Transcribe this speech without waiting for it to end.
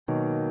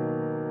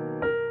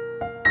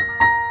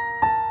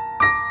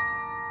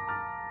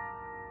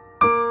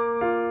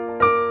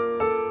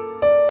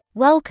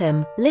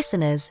Welcome,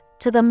 listeners,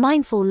 to the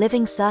Mindful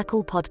Living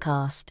Circle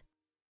podcast.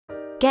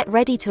 Get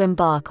ready to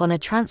embark on a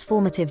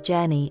transformative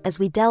journey as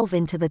we delve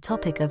into the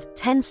topic of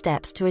 10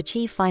 steps to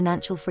achieve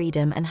financial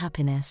freedom and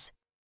happiness.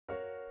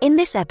 In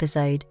this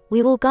episode,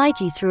 we will guide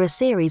you through a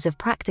series of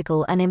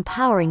practical and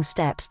empowering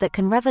steps that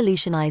can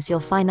revolutionize your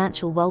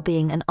financial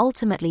well-being and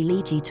ultimately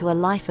lead you to a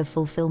life of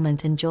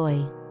fulfillment and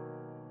joy.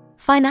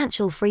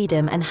 Financial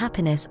freedom and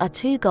happiness are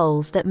two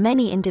goals that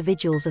many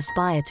individuals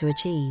aspire to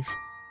achieve.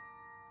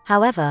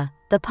 However,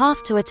 the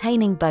path to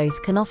attaining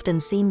both can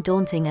often seem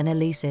daunting and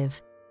elusive.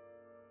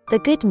 The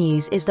good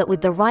news is that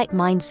with the right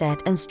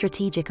mindset and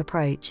strategic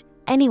approach,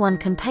 anyone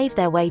can pave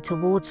their way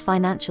towards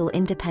financial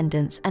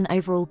independence and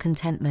overall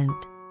contentment.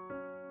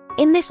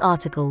 In this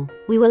article,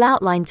 we will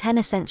outline 10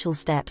 essential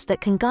steps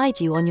that can guide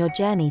you on your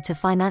journey to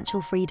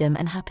financial freedom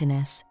and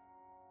happiness.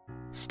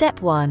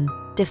 Step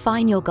 1.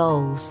 Define your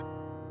goals.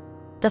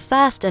 The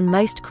first and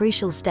most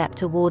crucial step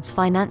towards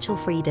financial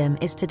freedom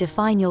is to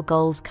define your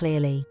goals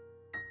clearly.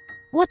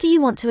 What do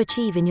you want to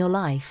achieve in your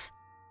life?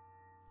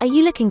 Are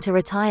you looking to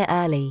retire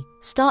early,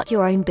 start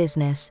your own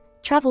business,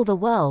 travel the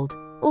world,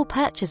 or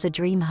purchase a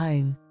dream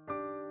home?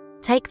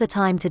 Take the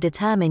time to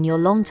determine your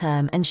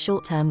long-term and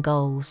short-term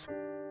goals.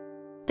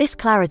 This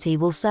clarity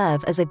will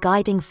serve as a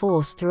guiding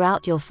force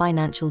throughout your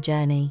financial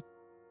journey.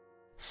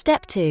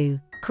 Step 2.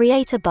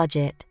 Create a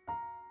budget.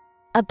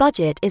 A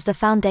budget is the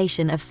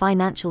foundation of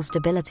financial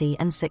stability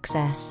and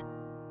success.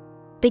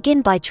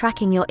 Begin by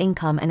tracking your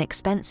income and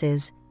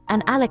expenses,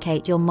 and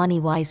allocate your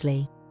money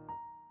wisely.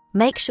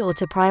 Make sure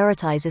to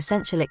prioritize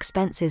essential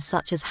expenses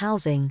such as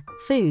housing,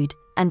 food,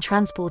 and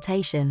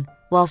transportation,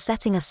 while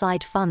setting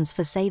aside funds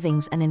for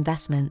savings and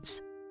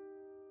investments.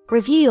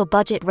 Review your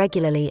budget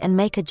regularly and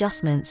make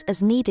adjustments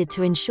as needed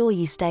to ensure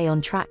you stay on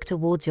track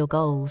towards your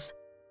goals.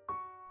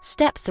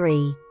 Step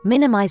 3.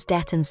 Minimize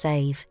debt and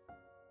save.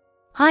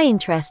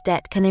 High-interest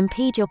debt can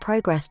impede your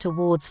progress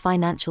towards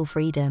financial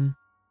freedom.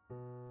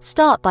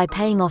 Start by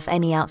paying off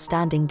any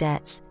outstanding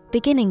debts,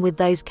 beginning with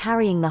those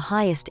carrying the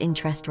highest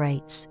interest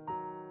rates.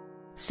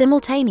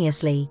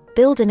 Simultaneously,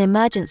 build an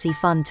emergency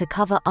fund to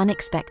cover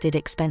unexpected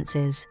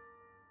expenses.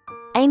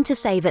 Aim to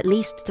save at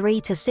least 3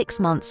 to 6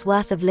 months'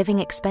 worth of living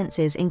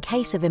expenses in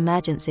case of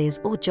emergencies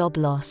or job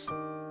loss.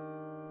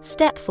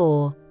 Step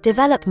 4.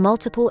 Develop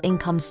multiple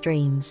income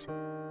streams.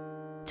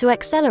 To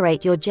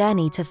accelerate your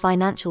journey to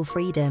financial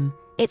freedom,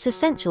 it's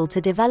essential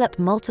to develop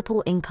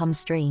multiple income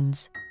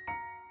streams.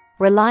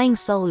 Relying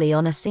solely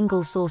on a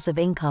single source of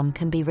income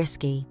can be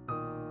risky.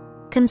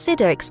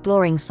 Consider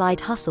exploring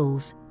side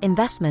hustles,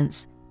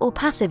 investments, or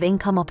passive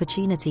income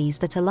opportunities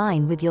that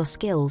align with your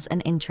skills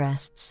and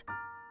interests.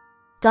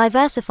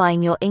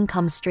 Diversifying your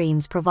income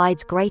streams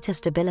provides greater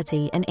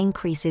stability and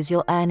increases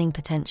your earning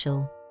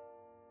potential.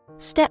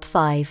 Step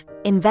 5.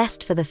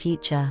 Invest for the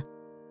future.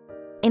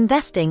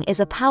 Investing is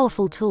a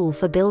powerful tool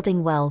for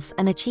building wealth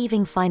and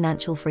achieving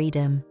financial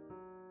freedom.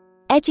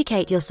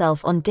 Educate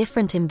yourself on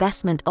different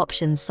investment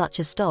options such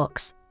as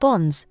stocks,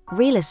 bonds,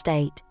 real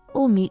estate,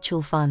 or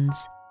mutual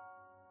funds.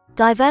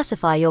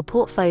 Diversify your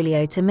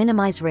portfolio to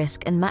minimize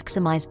risk and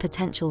maximize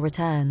potential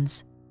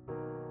returns.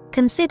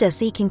 Consider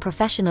seeking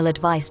professional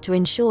advice to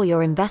ensure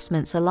your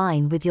investments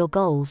align with your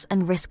goals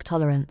and risk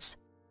tolerance.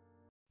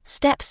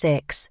 Step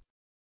 6.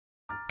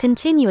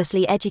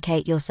 Continuously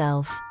educate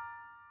yourself.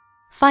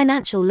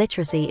 Financial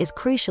literacy is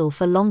crucial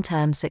for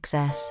long-term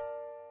success.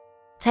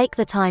 Take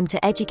the time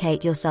to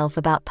educate yourself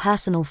about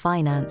personal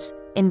finance,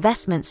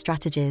 investment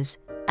strategies,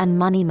 and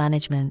money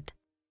management.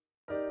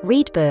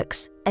 Read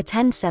books,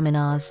 attend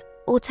seminars,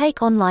 or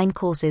take online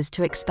courses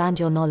to expand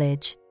your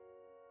knowledge.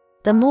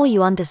 The more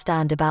you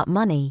understand about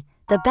money,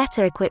 the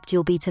better equipped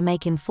you'll be to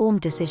make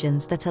informed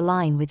decisions that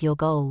align with your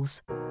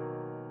goals.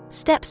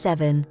 Step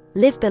 7.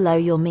 Live below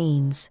your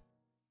means.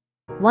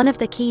 One of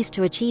the keys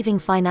to achieving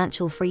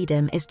financial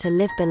freedom is to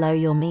live below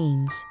your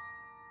means.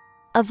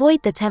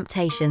 Avoid the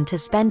temptation to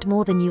spend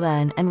more than you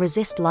earn and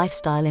resist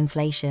lifestyle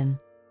inflation.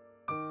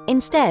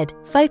 Instead,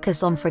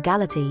 focus on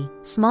frugality,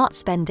 smart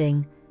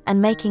spending,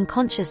 and making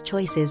conscious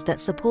choices that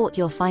support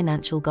your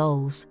financial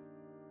goals.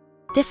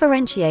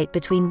 Differentiate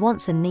between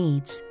wants and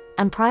needs,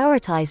 and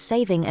prioritize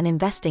saving and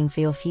investing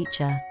for your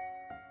future.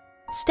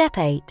 Step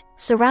 8.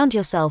 Surround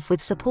yourself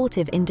with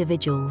supportive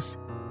individuals.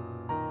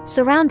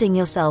 Surrounding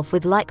yourself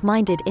with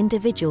like-minded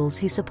individuals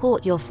who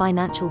support your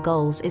financial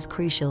goals is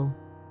crucial.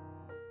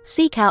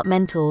 Seek out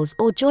mentors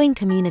or join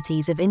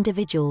communities of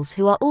individuals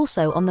who are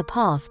also on the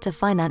path to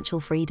financial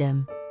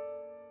freedom.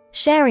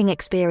 Sharing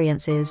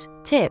experiences,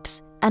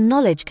 tips, and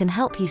knowledge can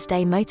help you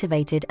stay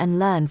motivated and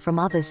learn from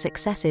others'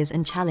 successes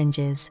and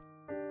challenges.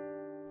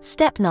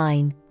 Step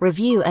 9.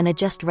 Review and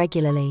adjust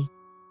regularly.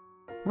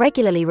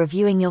 Regularly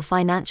reviewing your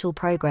financial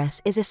progress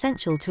is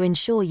essential to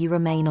ensure you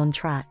remain on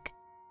track.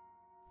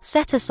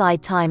 Set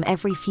aside time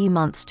every few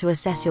months to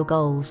assess your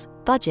goals,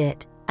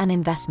 budget, and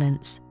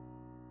investments.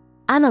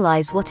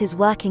 Analyze what is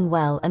working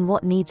well and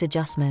what needs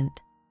adjustment.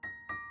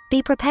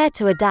 Be prepared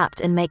to adapt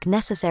and make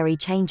necessary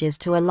changes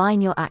to align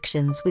your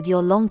actions with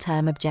your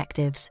long-term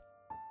objectives.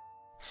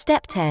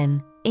 Step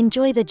 10.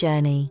 Enjoy the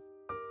journey.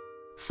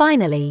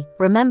 Finally,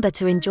 remember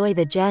to enjoy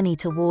the journey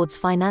towards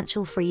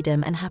financial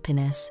freedom and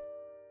happiness.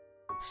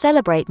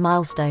 Celebrate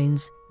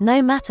milestones,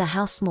 no matter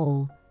how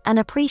small, and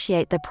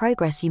appreciate the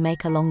progress you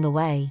make along the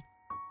way.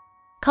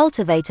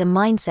 Cultivate a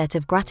mindset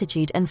of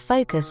gratitude and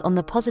focus on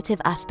the positive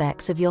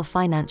aspects of your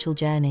financial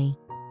journey.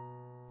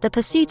 The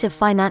pursuit of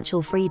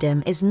financial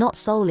freedom is not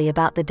solely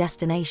about the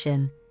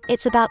destination,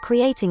 it's about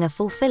creating a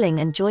fulfilling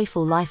and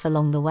joyful life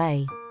along the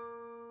way.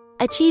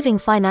 Achieving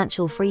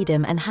financial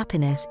freedom and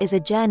happiness is a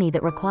journey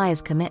that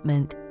requires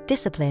commitment,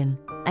 discipline,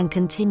 and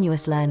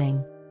continuous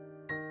learning.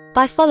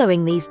 By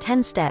following these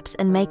 10 steps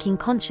and making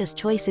conscious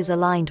choices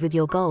aligned with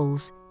your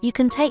goals, you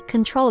can take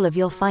control of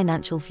your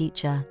financial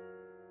future.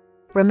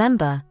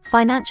 Remember,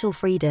 financial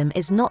freedom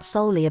is not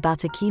solely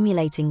about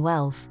accumulating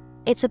wealth,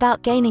 it's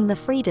about gaining the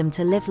freedom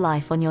to live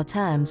life on your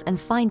terms and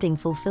finding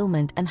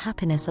fulfillment and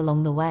happiness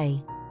along the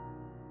way.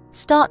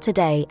 Start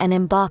today and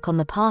embark on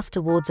the path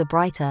towards a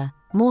brighter,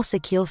 more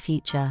secure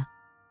future.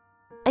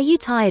 Are you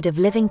tired of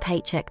living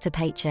paycheck to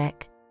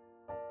paycheck?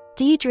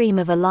 Do you dream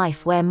of a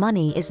life where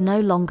money is no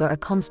longer a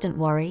constant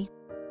worry?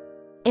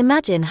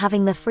 Imagine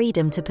having the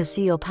freedom to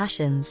pursue your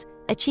passions,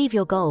 achieve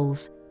your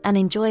goals, and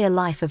enjoy a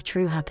life of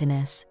true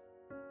happiness.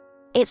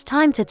 It's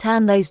time to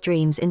turn those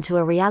dreams into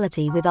a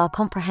reality with our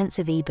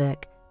comprehensive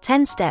ebook,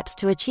 10 Steps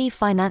to Achieve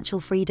Financial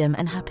Freedom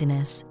and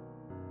Happiness.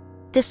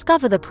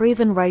 Discover the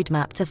proven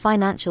roadmap to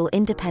financial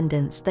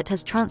independence that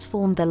has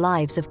transformed the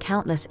lives of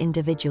countless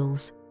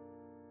individuals.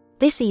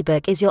 This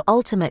ebook is your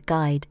ultimate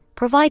guide,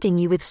 providing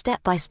you with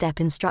step-by-step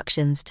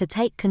instructions to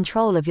take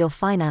control of your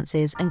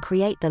finances and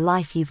create the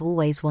life you've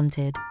always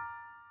wanted.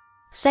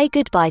 Say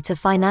goodbye to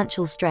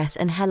financial stress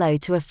and hello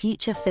to a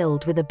future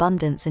filled with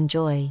abundance and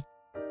joy.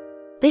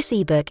 This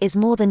ebook is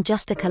more than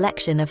just a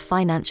collection of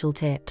financial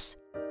tips.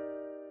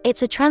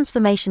 It's a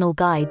transformational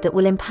guide that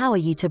will empower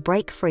you to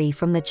break free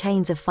from the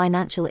chains of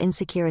financial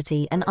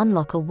insecurity and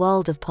unlock a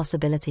world of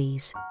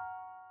possibilities.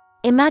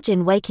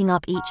 Imagine waking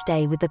up each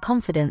day with the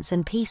confidence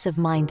and peace of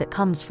mind that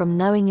comes from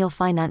knowing your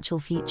financial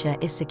future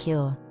is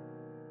secure.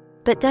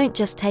 But don't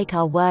just take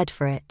our word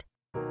for it.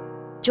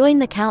 Join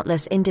the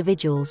countless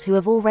individuals who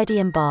have already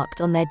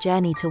embarked on their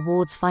journey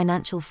towards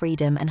financial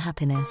freedom and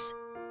happiness.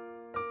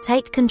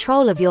 Take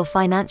control of your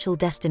financial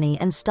destiny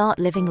and start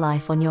living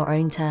life on your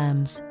own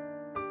terms.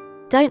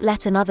 Don't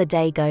let another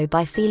day go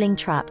by feeling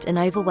trapped and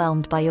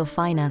overwhelmed by your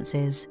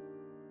finances.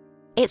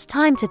 It's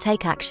time to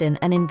take action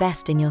and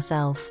invest in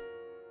yourself.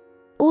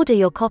 Order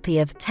your copy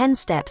of 10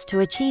 Steps to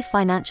Achieve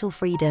Financial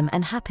Freedom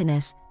and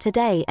Happiness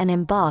today and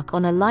embark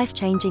on a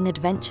life-changing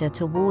adventure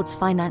towards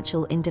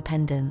financial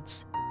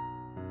independence.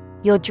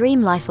 Your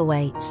dream life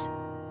awaits.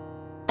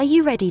 Are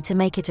you ready to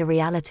make it a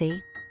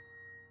reality?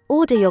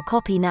 Order your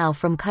copy now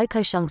from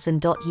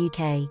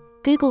KOKOSHUNGSAN.UK,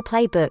 Google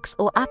Play Books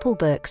or Apple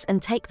Books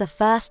and take the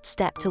first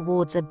step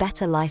towards a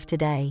better life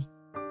today.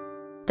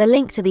 The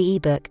link to the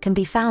ebook can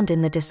be found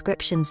in the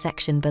description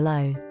section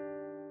below.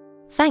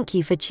 Thank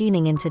you for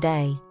tuning in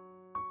today.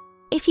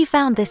 If you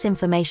found this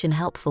information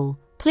helpful,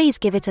 please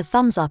give it a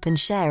thumbs up and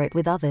share it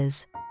with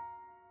others.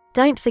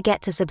 Don't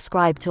forget to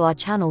subscribe to our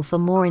channel for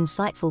more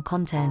insightful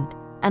content,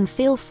 and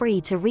feel free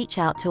to reach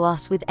out to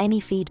us with any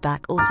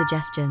feedback or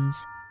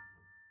suggestions.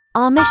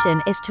 Our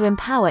mission is to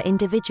empower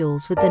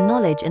individuals with the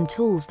knowledge and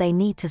tools they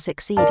need to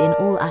succeed in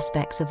all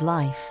aspects of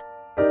life.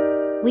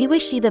 We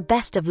wish you the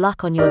best of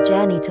luck on your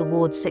journey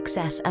towards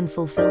success and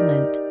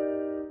fulfillment.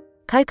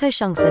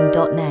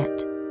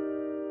 KOKOSHUNGSAN.net